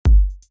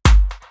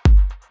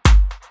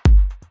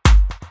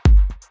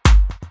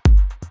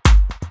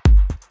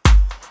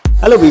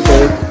Hello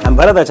people, I'm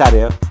Bharat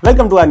Acharya.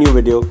 Welcome to our new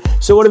video.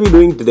 So what are we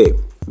doing today?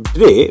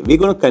 Today we're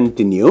going to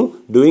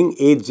continue doing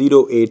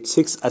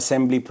 8086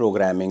 assembly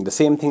programming. The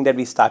same thing that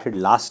we started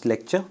last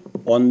lecture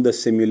on the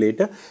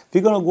simulator.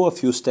 We're going to go a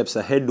few steps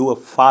ahead, do a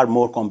far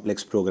more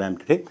complex program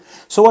today.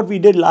 So what we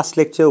did last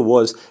lecture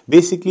was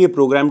basically a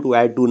program to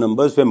add two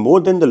numbers where more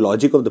than the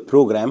logic of the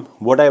program,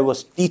 what I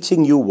was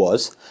teaching you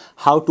was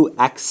how to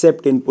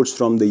accept inputs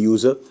from the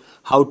user,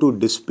 how to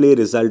display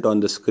result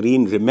on the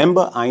screen.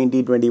 Remember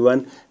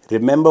INT21,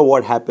 remember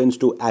what happens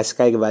to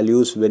ASCII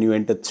values. When you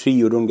enter 3,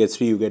 you don't get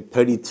 3, you get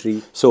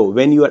 33. So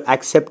when you are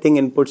accepting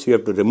inputs, you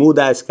have to remove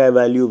the ASCII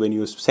value. When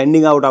you're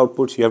sending out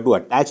outputs, you have to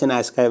attach an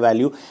ASCII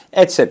value,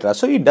 etc.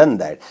 So you've done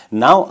that.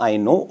 Now I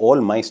know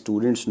all my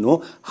students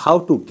know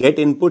how to get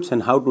inputs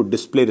and how to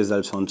display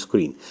results on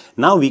screen.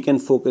 Now we can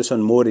focus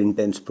on more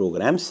intense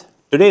programs.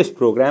 Today's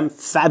program,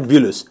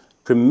 fabulous,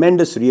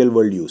 tremendous real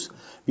world use.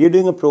 We are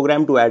doing a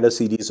program to add a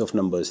series of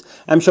numbers.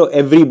 I'm sure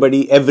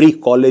every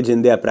college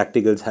in their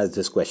practicals has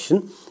this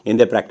question. In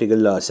their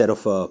practical set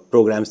of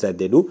programs that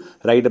they do,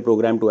 write a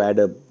program to add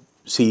a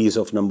series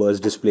of numbers,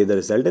 display the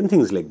result and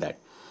things like that.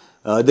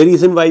 The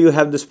reason why you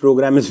have this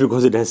program is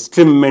because it has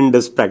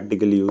tremendous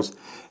practical use.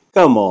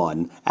 Come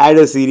on, add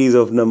a series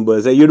of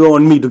numbers. You don't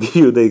want me to give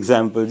you the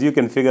examples. You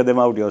can figure them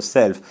out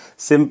yourself.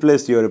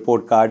 Simplest, your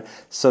report card,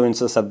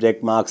 so-and-so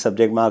subject marks,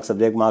 subject marks,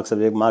 subject marks,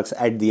 subject marks.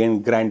 At the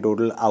end, grand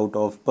total out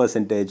of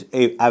percentage,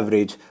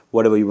 average,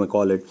 whatever you may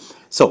call it.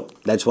 So,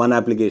 that's one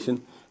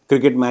application.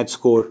 Cricket match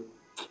score.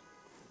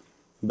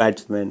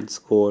 Batsman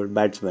score,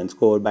 batsman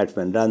score,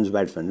 batsman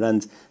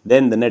runs.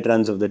 Then the net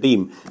runs of the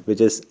team, which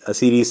is a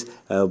series,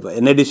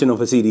 an addition of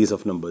a series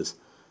of numbers.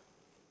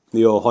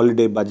 Your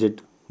holiday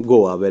budget.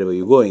 Goa, wherever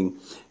you're going,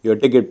 your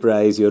ticket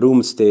price, your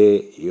room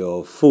stay,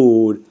 your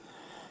food,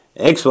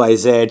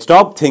 XYZ,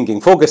 stop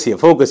thinking, focus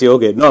here,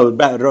 okay, no,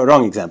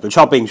 wrong example,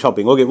 shopping,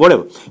 okay,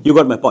 whatever, you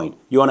got my point.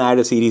 You want to add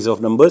a series of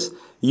numbers,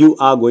 you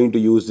are going to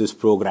use this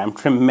program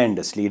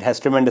tremendously. It has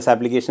tremendous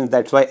applications,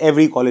 that's why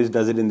every college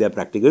does it in their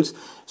practicals.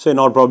 So in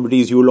all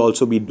probabilities, you will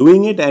also be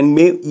doing it and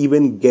may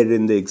even get it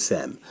in the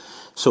exam.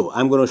 So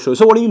I'm going to show,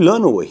 so what do you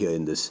learn over here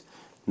in this?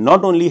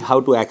 Not only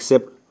how to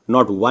accept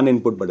not one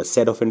input, but a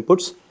set of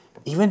inputs,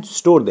 even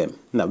store them.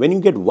 Now, when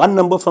you get one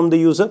number from the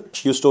user,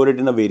 you store it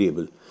in a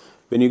variable.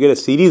 When you get a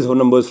series of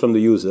numbers from the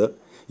user,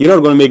 you're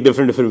not going to make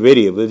different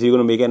variables, you're going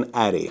to make an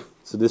array.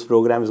 So this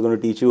program is going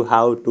to teach you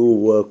how to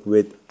work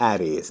with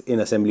arrays in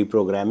assembly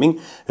programming,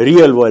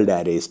 real world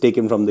arrays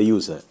taken from the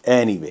user.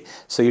 Anyway,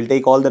 so you'll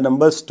take all the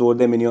numbers, store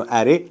them in your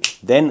array,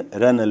 then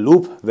run a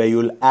loop where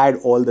you'll add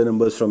all the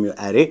numbers from your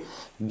array,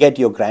 get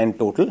your grand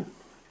total,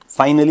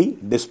 finally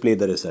display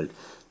the result.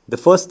 The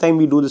first time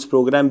we do this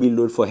program, we'll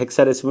do it for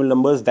hexadecimal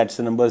numbers. That's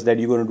the numbers that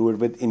you're going to do it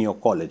with in your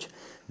college.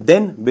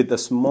 Then with a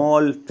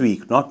small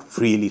tweak, not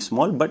really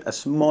small, but a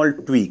small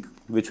tweak,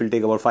 which will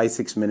take about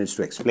 5-6 minutes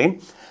to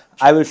explain,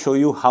 I will show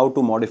you how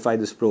to modify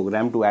this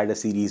program to add a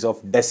series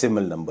of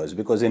decimal numbers.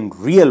 Because in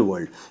real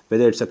world,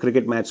 whether it's a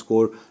cricket match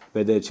score,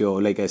 whether it's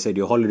your, like I said,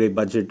 your holiday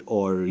budget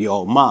or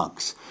your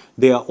marks,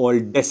 they are all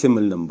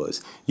decimal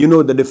numbers. You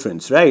know the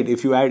difference, right?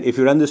 If you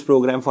run this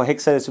program for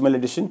hexadecimal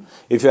addition,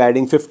 if you're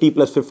adding 50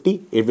 plus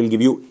 50, it will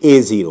give you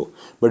A0.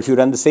 But if you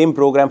run the same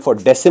program for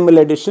decimal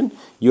addition,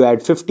 you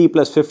add 50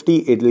 plus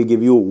 50, it will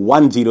give you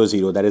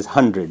 100, that is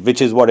 100,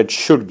 which is what it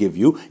should give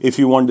you if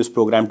you want this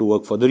program to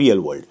work for the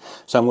real world.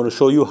 So I'm going to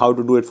show you how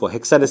to do it for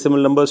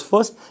hexadecimal numbers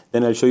first,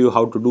 then I'll show you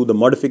how to do the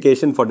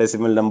modification for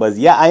decimal numbers.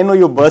 Yeah, I know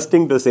you're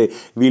bursting to say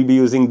we'll be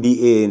using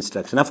DA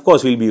instruction. Of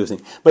course we'll be using,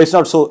 but it's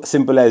not so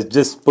simple as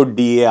just put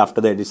DA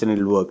after the addition,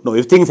 it'll work. No,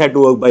 if things had to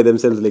work by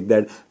themselves like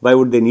that, why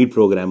would they need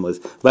programmers?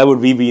 Why would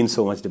we be in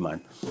so much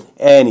demand?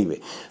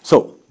 Anyway,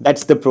 so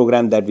that's the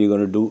program that we're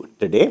going to do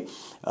today.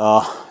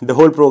 The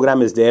whole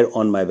program is there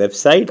on my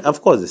website.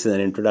 Of course, this is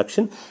an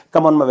introduction.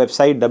 Come on my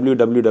website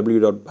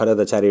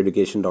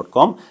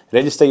www.bharatacharyaeducation.com.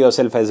 Register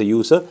yourself as a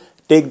user.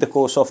 Take the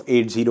course of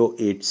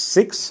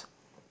 8086.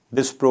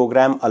 This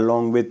program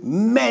along with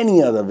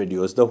many other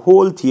videos, the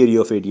whole theory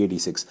of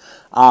 8086,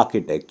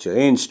 architecture,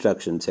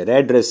 instruction set,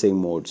 addressing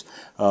modes,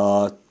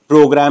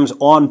 programs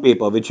on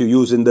paper which you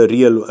use in the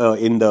real,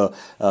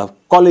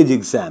 college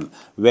exam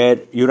where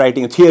you're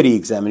writing a theory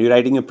exam and you're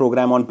writing a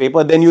program on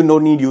paper, then you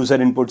don't need user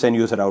inputs and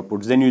user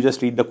outputs. Then you just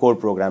read the core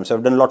program. So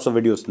I've done lots of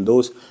videos on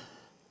those.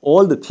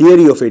 All the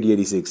theory of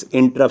 8086,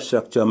 interrupt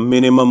structure,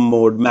 minimum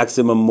mode,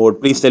 maximum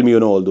mode. Please tell me you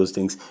know all those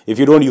things. If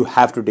you don't, you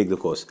have to take the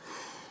course.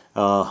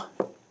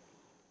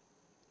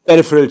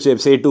 Peripheral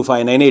chips,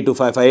 8259,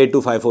 8255,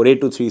 8254,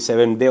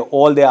 8237, they're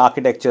all their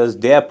architectures,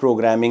 their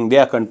programming,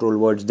 their control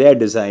words, their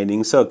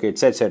designing,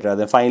 circuits, etc.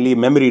 Then finally,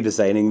 memory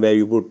designing, where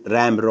you put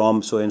RAM,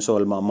 ROM, so-and-so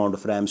amount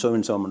of RAM,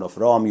 so-and-so amount of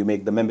ROM, you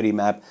make the memory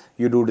map,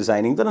 you do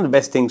designing. Those are the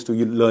best things to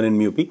learn in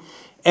MUPI.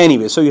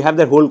 Anyway, so you have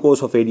that whole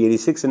course of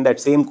 8086. In that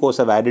same course,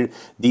 I've added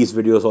these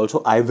videos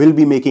also. I will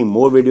be making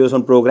more videos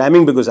on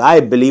programming because I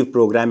believe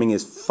programming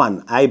is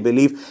fun. I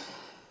believe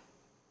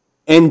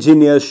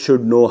engineers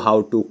should know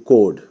how to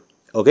code.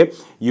 Okay,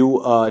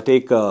 you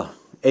take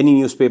any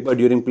newspaper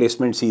during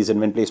placement season.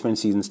 When placement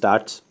season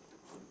starts,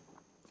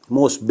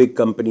 most big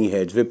company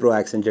heads, Wipro,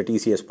 Accenture,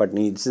 TCS,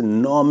 Patni, it's a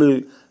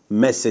normal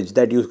message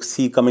that you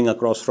see coming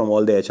across from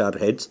all the HR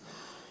heads.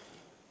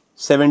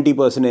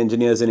 70%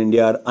 engineers in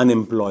India are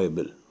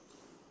unemployable.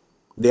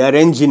 They are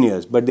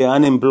engineers, but they are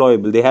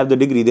unemployable. They have the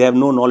degree, they have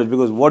no knowledge,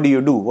 because what do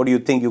you do? What do you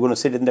think? You're going to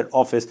sit in that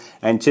office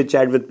and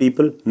chit-chat with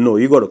people? No,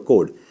 you got to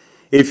code.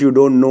 If you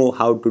don't know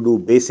how to do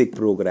basic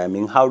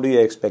programming, how do you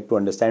expect to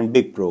understand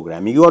big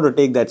programming? You got to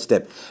take that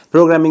step.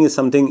 Programming is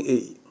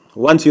something,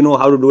 once you know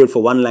how to do it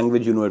for one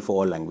language, you know it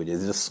for all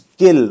languages. The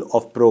skill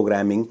of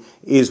programming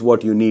is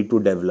what you need to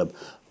develop.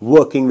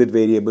 Working with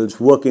variables,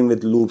 working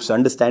with loops,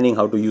 understanding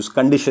how to use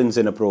conditions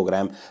in a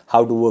program,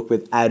 how to work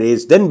with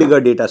arrays, then bigger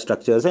data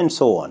structures, and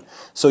so on.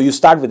 So you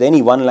start with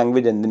any one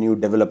language and then you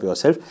develop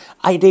yourself.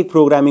 I take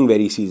programming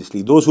very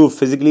seriously. Those who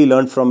physically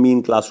learned from me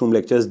in classroom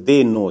lectures,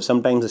 they know.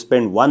 Sometimes I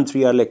spend 1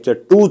 3-hour lecture,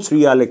 2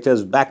 3-hour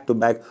lectures back to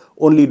back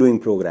only doing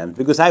programs,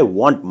 because I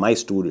want my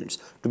students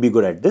to be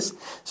good at this.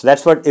 So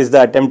that's what is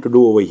the attempt to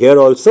do over here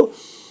also.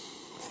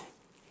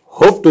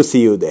 Hope to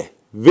see you there.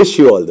 Wish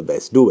you all the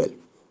best. Do well.